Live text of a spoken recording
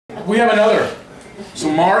we have another. So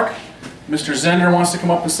Marc, Mr. Zender wants to come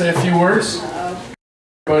up and say a few words.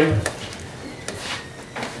 Everybody.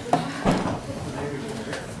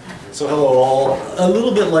 So hello all. A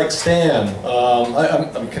little bit like Stan,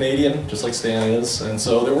 I'm Canadian, just like Stan is, and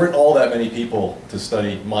so there weren't all that many people to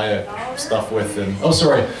study Maya stuff with there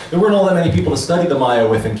weren't all that many people to study the Maya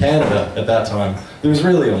with in Canada at that time. There was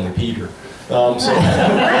really only Peter.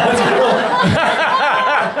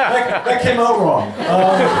 That came out wrong.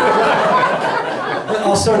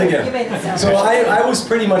 I'll start again. So I was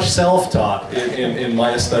pretty much self-taught in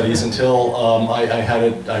Maya studies until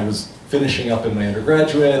I was finishing up in my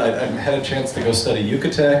undergraduate. I had a chance to go study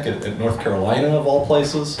Yucatec at North Carolina, of all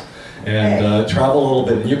places, and travel a little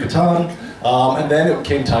bit in Yucatan. And then it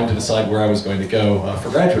came time to decide where I was going to go for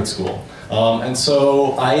graduate school. And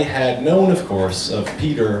so I had known, of course, of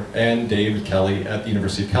Peter and David Schele at the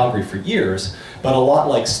University of Calgary for years, but a lot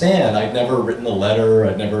like Stan, I'd never written a letter,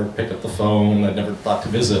 I'd never picked up the phone, I'd never thought to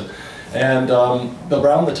visit. And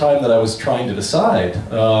around the time that I was trying to decide,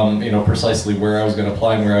 precisely where I was going to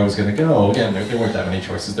apply and where I was going to go, again, there weren't that many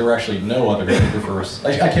choices. There were actually no other epigraphers.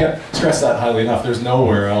 I can't stress that highly enough. There's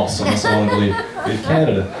nowhere else unless I wanted to leave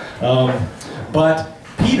Canada. But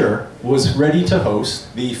Peter was ready to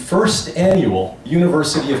host the first annual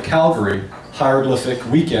University of Calgary hieroglyphic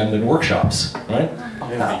weekend and workshops, right?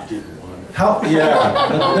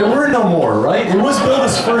 Yeah, there were no more, right? It was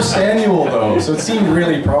Bill's first annual though, so it seemed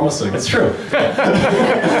really promising. It's true.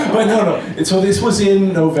 But no. So this was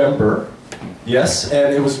in November, yes,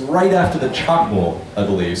 and it was right after the Chakmul, I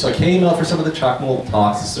believe. So I came out for some of the Chakmul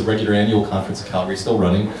talks. This is a regular annual conference in Calgary, still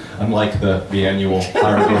running, unlike the annual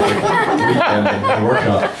hieroglyphic weekend and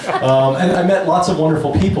workshop. And I met lots of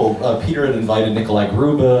wonderful people. Peter had invited Nikolai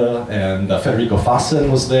Gruba, and Federico Fassen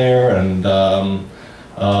was there, and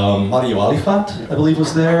Mario Alifat, I believe,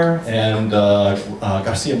 was there, and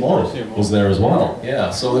Garcia Moro was there as well.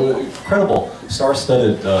 Yeah, so there was an incredible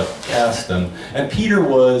star-studded cast, and Peter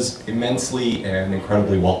was immensely and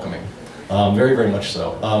incredibly welcoming. Very, very much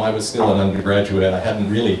so. I was still an undergraduate. I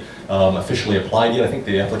hadn't really officially applied yet. I think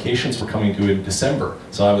the applications were coming due in December,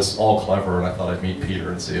 so I was all clever, and I thought I'd meet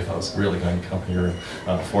Peter and see if I was really going to come here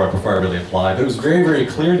before I really applied. But it was very, very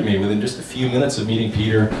clear to me within just a few minutes of meeting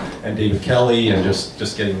Peter and David Schele and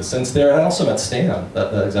just getting the sense there. And I also met Stan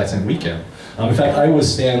that exact same weekend. In fact, I was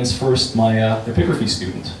Stan's first Maya epigraphy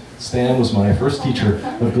student. Stan was my first teacher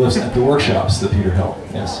of glyphs at the workshops that Peter held.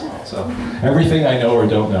 Yes. So everything I know or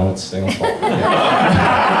don't know, it's Stan's fault.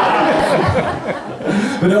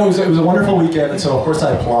 But no, it was a wonderful weekend, and so of course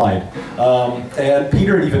I applied. And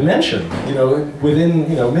Peter had even mentioned, within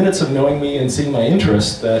minutes of knowing me and seeing my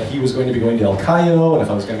interest, that he was going to be going to El Cayo, and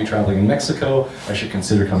if I was going to be traveling in Mexico, I should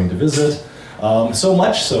consider coming to visit. So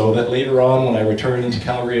much so that later on, when I returned to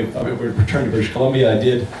Calgary, returned to British Columbia, I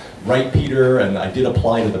did write Peter, and I did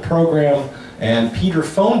apply to the program. And Peter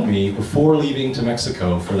phoned me before leaving to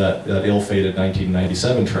Mexico for that ill-fated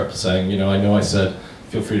 1997 trip, saying, I know I said,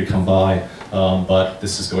 feel free to come by, but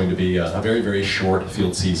this is going to be a very, very short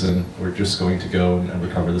field season. We're just going to go and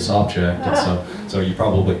recover this object, and so you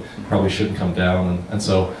probably shouldn't come down. And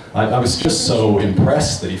so I was just so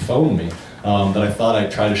impressed that he phoned me that I thought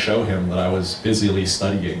I'd try to show him that I was busily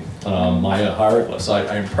studying Maya hieroglyphs.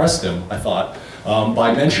 I impressed him, I thought,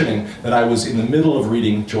 by mentioning that I was in the middle of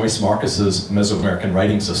reading Joyce Marcus's Mesoamerican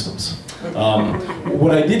writing systems.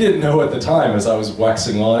 What I didn't know at the time, as I was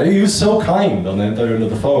waxing on, he was so kind on the other end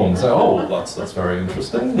of the phone. So, oh, that's very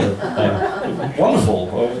interesting.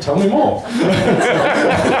 Wonderful. Tell me more.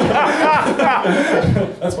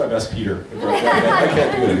 That's my best Peter. I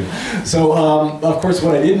can't do anything. So, of course,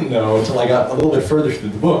 what I didn't know until I got a little bit further through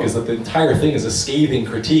the book is that the entire thing is a scathing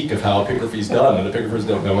critique of how epigraphy is done, and epigraphers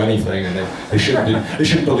don't know anything, and they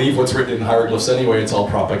shouldn't believe what's written in hieroglyphs anyway. It's all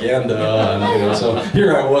propaganda, and so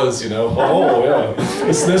here I was, oh yeah,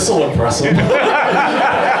 this will impress him.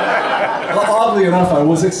 Well, oddly enough, I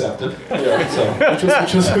was accepted,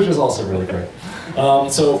 which was also really great.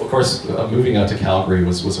 So of course, moving out to Calgary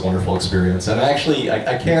was a wonderful experience, and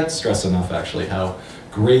I can't stress enough actually how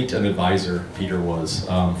great an advisor Peter was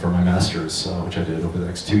for my master's, which I did over the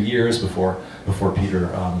next 2 years before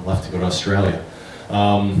Peter left to go to Australia.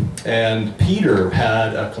 And Peter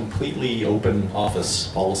had a completely open office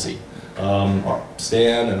policy.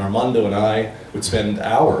 Stan and Armando and I would spend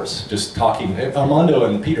hours just talking. Armando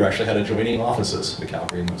and Peter actually had adjoining offices in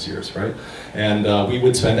Calgary in those years, right? And we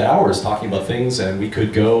would spend hours talking about things, and we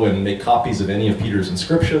could go and make copies of any of Peter's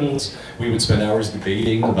inscriptions. We would spend hours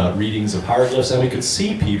debating about readings of hieroglyphs, and we could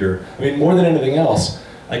see Peter. I mean, more than anything else,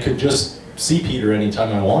 I could just see Peter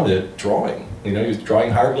anytime I wanted drawing. You know, he was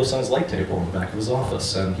drawing hieroglyphs on his light table in the back of his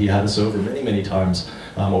office, and he had us over many, many times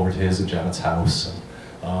over to his and Janet's house.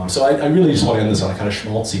 So I really just want to end this on a kind of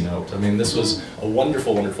schmaltzy note. I mean, this was a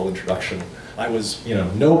wonderful, wonderful introduction. I was, you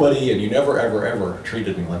know, nobody, and you never, ever, ever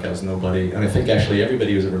treated me like I was nobody. And I think actually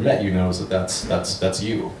everybody who's ever met you knows that that's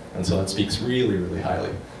you. And so that speaks really, really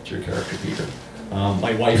highly to your character, Peter.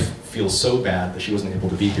 My wife feels so bad that she wasn't able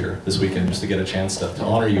to be here this weekend just to get a chance to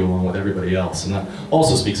honor you along with everybody else. And that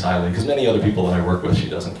also speaks highly, because many other people that I work with, she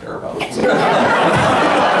doesn't care about. So.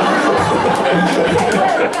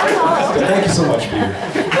 Thank you so much,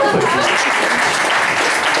 Peter.